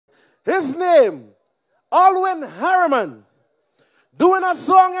His name, Alwyn Harriman, doing a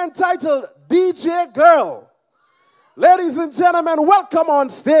song entitled DJ Girl. Ladies and gentlemen, welcome on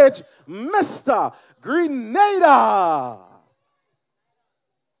stage, Mr. Grenada.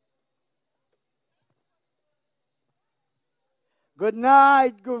 Good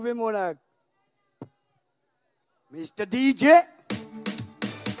night, Groovy Monarch. Mr. DJ.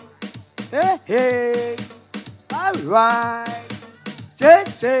 Hey, hey. All right.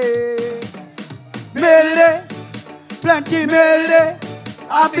 Say. Melee. Plenty melee.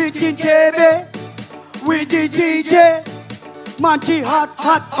 I beat in TV. With the DJ. Man, she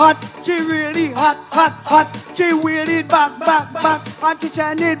hot. She really hot. She wheel it back. And she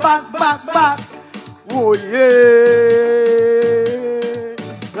send it back. Oh yeah.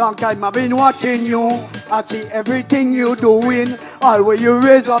 Long time I've been watching you. I see everything you doing. Always you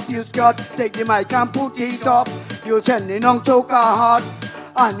raise up your skirt, take the mic and put it up. You sending on so hard,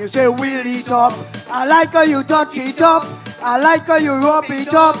 and you say wheel it up. I like how you touch it up. I like how you rub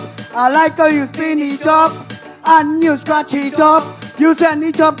it up. I like how you spin it up, and you scratch it up. You send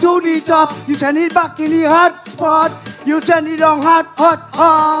it up to the top. You send it back in the hot spot. You send it on hot.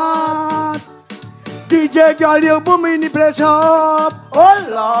 DJ girl, you booming the place up. Oh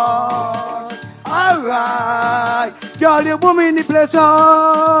Lord. Alright. Girl, you booming the place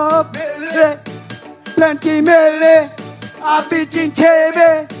up. Melee. Plenty melee. I beat in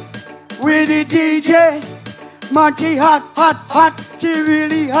TV. With the DJ. Man, she hot. She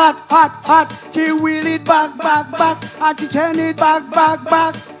really hot. She wheel it back. And she turn it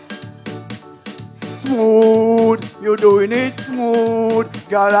back. Smooth. You doing it smooth.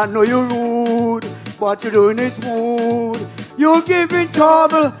 Girl, I know you rude. But you're doing it smooth. You're giving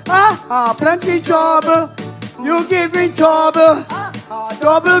trouble, plenty trouble. You're giving trouble,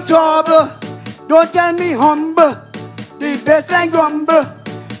 double trouble. Don't tell me humble, the best and grumble.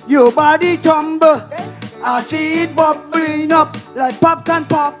 Your body tumble, I see it bubbling up like popcorn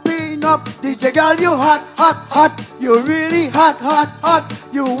popping up. DJ girl, you hot. You really hot.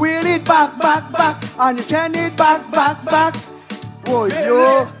 You wheel it back, and you send it back. Oh,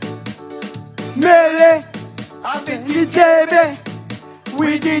 yo. Melee, I'm in the TV,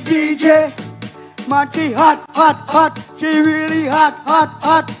 with the DJ. Man, she hot. She really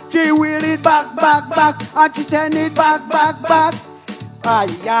hot. She wheel it back, and she send it back. Aye.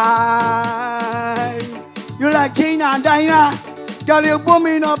 You like Tina and Dinah, girl, you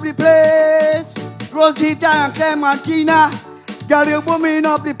booming up the place. Rosita and Clementina, girl, you booming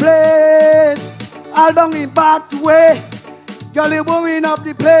up the place. All down in Pathway, girl, you booming up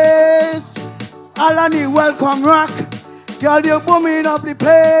the place. Alani welcome rock, girl, you booming up the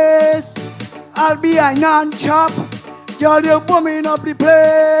place. I'll be a non-shop, girl, you booming up the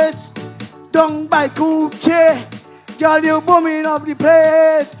place. Down by Coochie, girl, you booming up the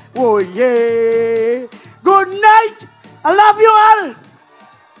place. Oh yeah. Good night. I love you all.